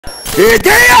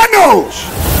Egeanos.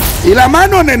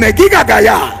 Ilamano nenegiga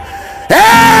gaya.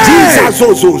 Jesus.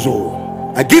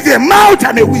 I give you a mouth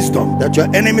and a wisdom that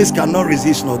your enemies cannot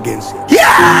resist nor against you.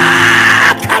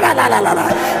 Yeah!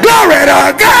 Glory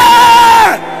to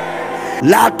God!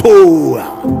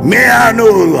 Latoa.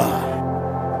 Meanoa.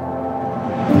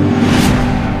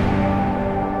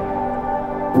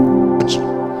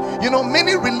 You know,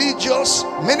 many religions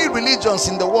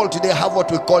in the world today have what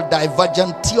we call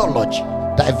divergent theology.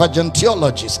 Divergent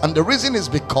theologies, and the reason is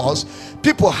because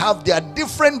people have their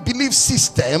different belief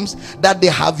systems that they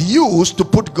have used to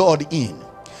put God in.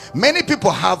 Many people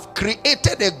have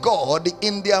created a God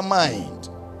in their mind,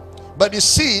 but you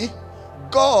see,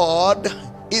 God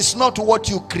is not what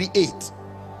you create.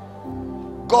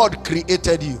 God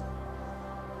created you.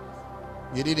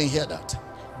 You didn't hear that.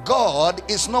 God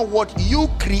is not what you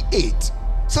create.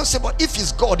 Some say, but if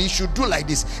he's God, he should do like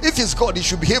this. If he's God, he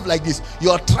should behave like this.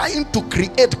 You are trying to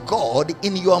create God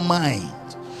in your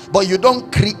mind, but you don't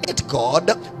create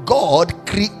God. God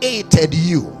created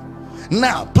you.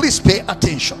 Now, please pay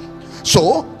attention.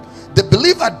 So, the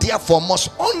believer therefore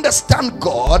must understand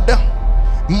God,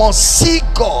 must see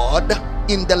God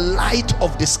in the light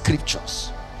of the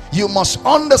scriptures. You must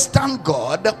understand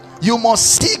God. You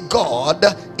must see God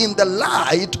in the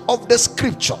light of the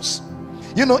scriptures.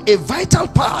 You know, a vital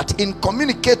part in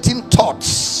communicating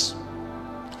thoughts,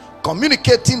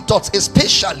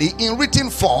 especially in written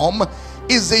form,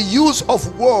 is the use of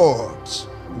words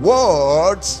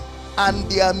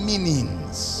and their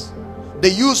meanings. The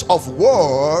use of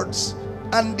words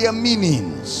and their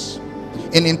meanings.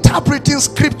 In interpreting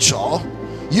scripture,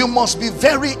 you must be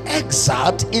very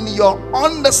exact in your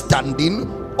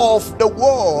understanding of the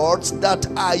words that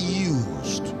are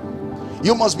used.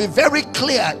 You must be very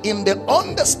clear in the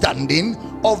understanding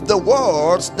of the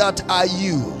words that are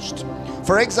used.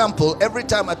 For example, every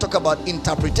time I talk about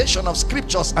interpretation of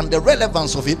scriptures and the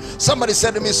relevance of it, somebody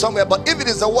said to me somewhere, but if it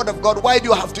is the word of God, why do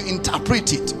you have to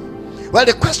interpret it? Well,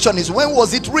 the question is, when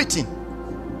was it written?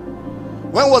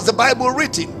 When was the Bible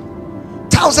written?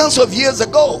 Thousands of years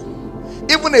ago.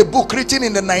 Even a book written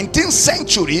in the 19th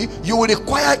century, you will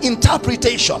require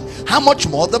interpretation. How much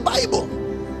more the Bible?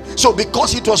 So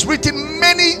because it was written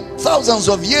many thousands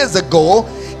of years ago,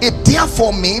 it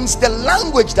therefore means the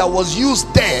language that was used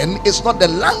then is not the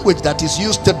language that is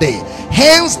used today.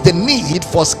 Hence the need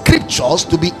for scriptures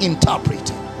to be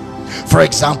interpreted. For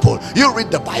example, you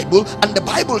read the Bible and the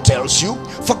Bible tells you,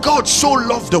 for God so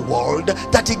loved the world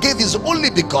that he gave his only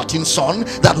begotten son,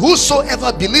 that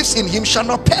whosoever believes in him shall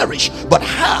not perish but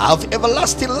have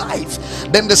everlasting life.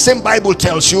 Then the same Bible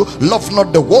tells you, love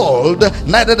not the world,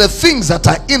 neither the things that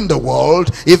are in the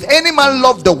world. If any man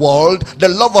love the world, the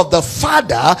love of the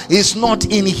Father is not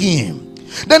in him.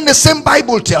 Then the same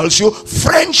Bible tells you,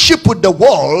 friendship with the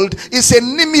world is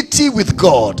enmity with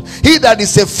God. He that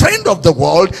is a friend of the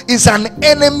world is an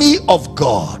enemy of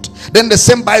God. Then the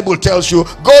same Bible tells you,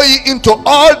 go ye into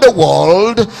all the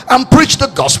world and preach the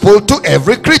gospel to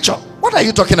every creature. What are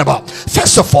you talking about?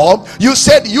 First of all, you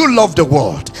said you love the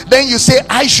world. Then you say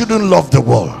I shouldn't love the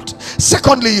world.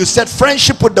 Secondly, you said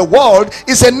friendship with the world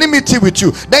is enmity with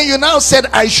you. Then you now said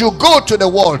I should go to the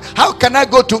world. How can I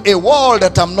go to a world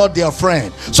that I'm not their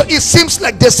friend? So it seems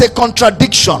like there's a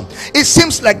contradiction. It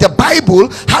seems like the Bible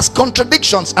has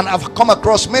contradictions. And I've come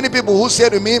across many people who say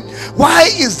to me, why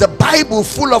is the Bible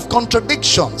full of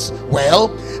contradictions? Well,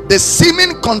 the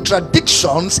seeming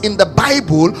contradictions in the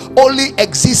Bible only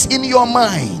exist in your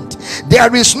mind.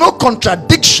 There is no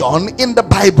contradiction in the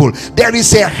Bible. There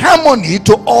is a harmony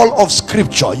to all of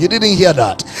scripture. You didn't hear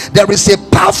that. There is a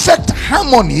perfect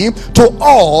harmony to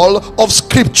all of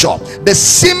scripture. The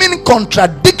seeming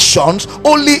contradictions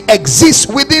only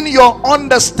exist within your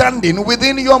understanding,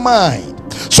 within your mind.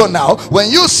 So now when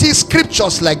you see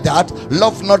scriptures like that,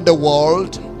 love not the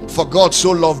world, for God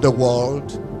so loved the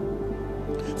world,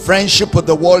 friendship with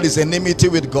the world is enmity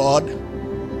with God,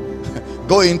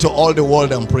 go into all the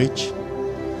world and preach.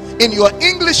 In your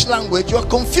English language, you are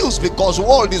confused because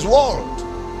world is world.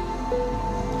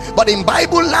 But in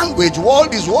Bible language,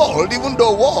 world is world, even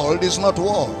though world is not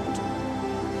world.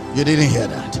 You didn't hear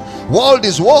that. World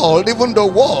is world, even though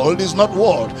world is not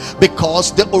world.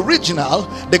 Because the original,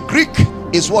 the Greek,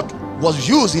 is what was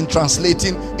used in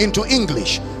translating into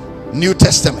English, New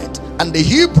Testament, and the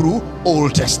Hebrew,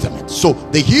 Old Testament. So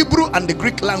the Hebrew and the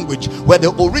Greek language were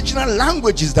the original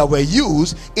languages that were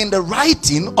used in the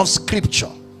writing of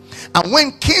scripture. And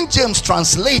when King James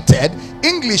translated,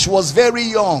 English was very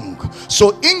young,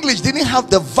 so English didn't have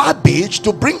the verbiage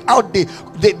to bring out the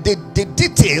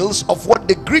details of what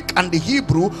the Greek and the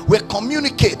Hebrew were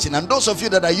communicating. And those of you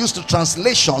that are used to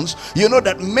translations, you know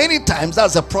that many times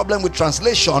that's a problem with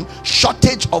translation: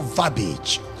 shortage of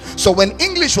verbiage. So when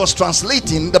English was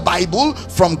translating the Bible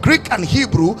from Greek and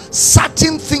Hebrew,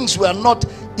 certain things were not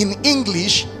in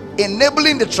English,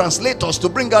 enabling the translators to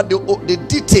bring out the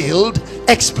detailed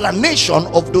explanation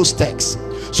of those texts.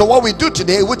 So what we do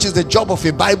today, which is the job of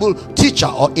a Bible teacher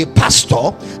or a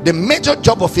pastor, the major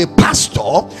job of a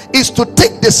pastor is to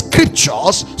take the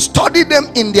scriptures, study them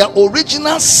in their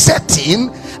original setting,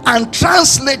 and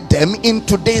translate them in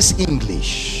today's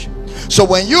English. So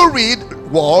when you read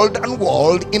world and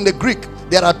world in the Greek,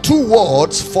 there are two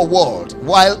words for world,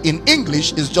 while in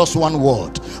English is just one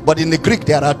word. But in the Greek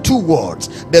there are two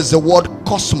words. There's the word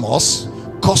cosmos,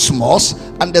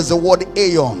 and there's the word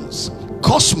aeons.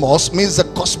 Cosmos means the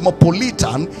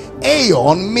cosmopolitan.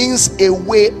 Aeon means a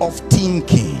way of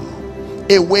thinking,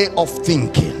 a way of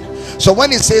thinking. So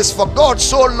when he says, for God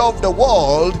so loved the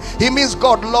world, he means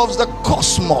God loves the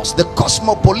cosmos, the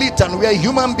cosmopolitan, where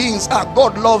human beings are.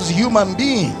 God loves human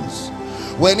beings.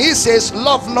 When he says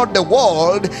love not the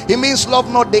world, he means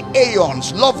love not the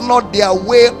aeons, love not their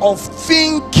way of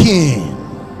thinking.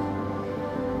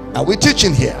 Are we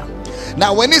teaching here?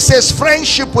 Now when he says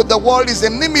friendship with the world is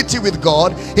enmity with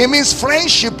God, he means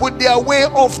friendship with their way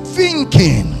of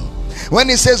thinking. When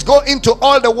he says go into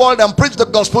all the world and preach the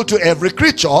gospel to every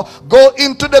creature, go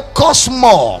into the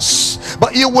cosmos.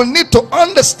 But you will need to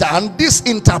understand this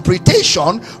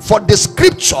interpretation for the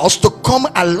scriptures to come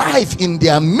alive in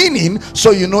their meaning,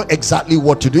 so you know exactly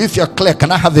what to do. If you're clear,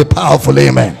 can I have a powerful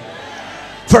amen?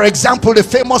 For example, the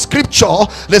famous scripture,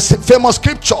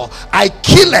 I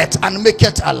kill it and make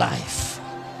it alive.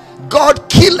 God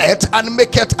killeth and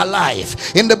make it alive.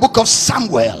 In the book of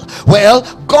Samuel, well,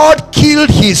 God killed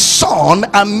his son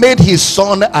and made his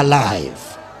son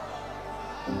alive.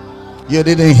 You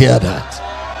didn't hear that.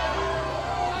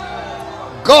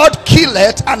 God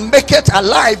killeth and make it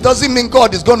alive doesn't mean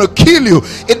God is going to kill you.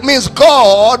 It means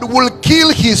God will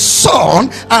kill his son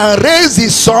and raise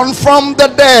his son from the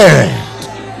dead.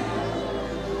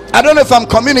 I don't know if I'm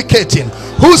communicating.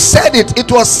 Who said it? It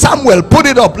was Samuel. Put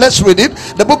it up. Let's read it.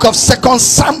 The book of 2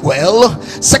 Samuel.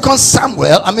 1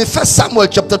 Samuel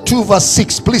chapter 2 verse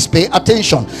 6. Please pay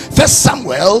attention. 1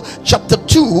 Samuel chapter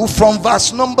 2 from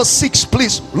verse number 6.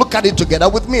 Please look at it together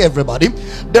with me, everybody.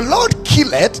 The Lord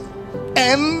killeth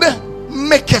and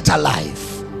maketh alive.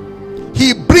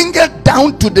 He bringeth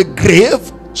down to the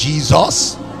grave,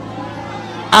 Jesus,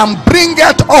 and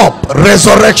bringeth up,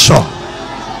 resurrection.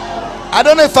 I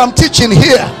don't know if I'm teaching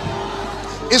here.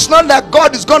 It's not that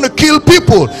God is going to kill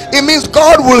people. It means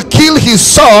God will kill his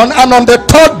son, and on the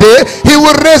third day he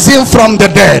will raise him from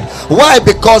the dead. Why?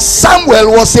 Because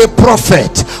Samuel was a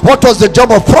prophet. What was the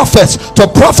job of prophets? To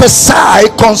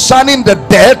prophesy concerning the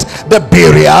death, the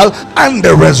burial, and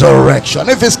the resurrection.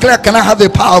 If it's clear, can I have a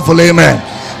powerful amen?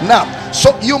 Now,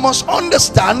 so you must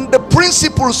understand the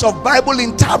principles of Bible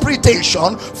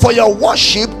interpretation for your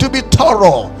worship to be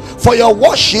thorough, for your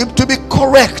worship to be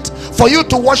correct, for you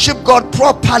to worship God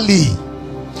properly.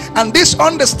 And this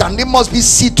understanding must be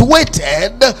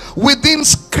situated within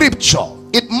scripture.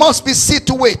 It must be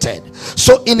situated.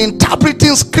 So in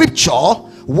interpreting scripture,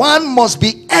 one must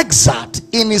be exact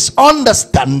in his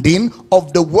understanding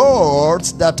of the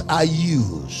words that are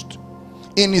used.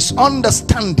 In his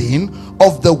understanding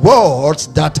of the words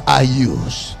that are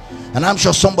used. And I'm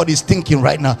sure somebody is thinking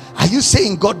right now, are you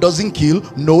saying God doesn't kill?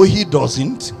 No, he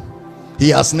doesn't. He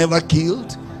has never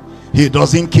killed. He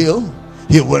doesn't kill.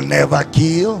 He will never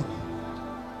kill.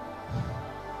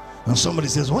 And somebody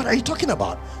says, what are you talking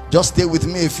about? Just stay with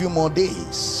me a few more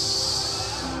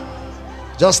days.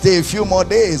 Just stay a few more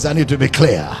days. I need to be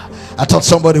clear. I thought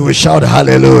somebody would shout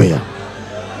hallelujah.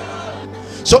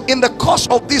 So in the course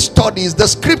of these studies, the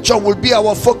scripture will be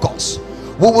our focus.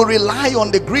 We will rely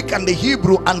on the Greek and the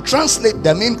Hebrew and translate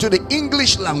them into the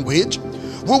English language.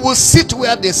 We will sit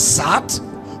where they sat.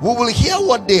 We will hear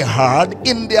what they heard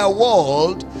in their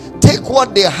world, take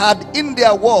what they had in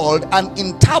their world and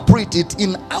interpret it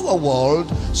in our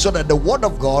world, so that the word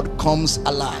of God comes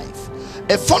alive.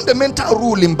 A fundamental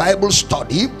rule in Bible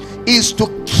study is to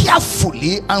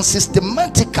carefully and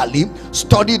systematically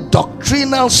study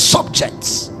doctrinal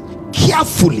subjects.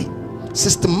 Carefully,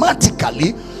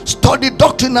 systematically study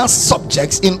doctrinal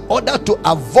subjects in order to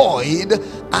avoid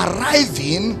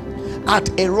arriving at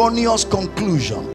erroneous conclusions.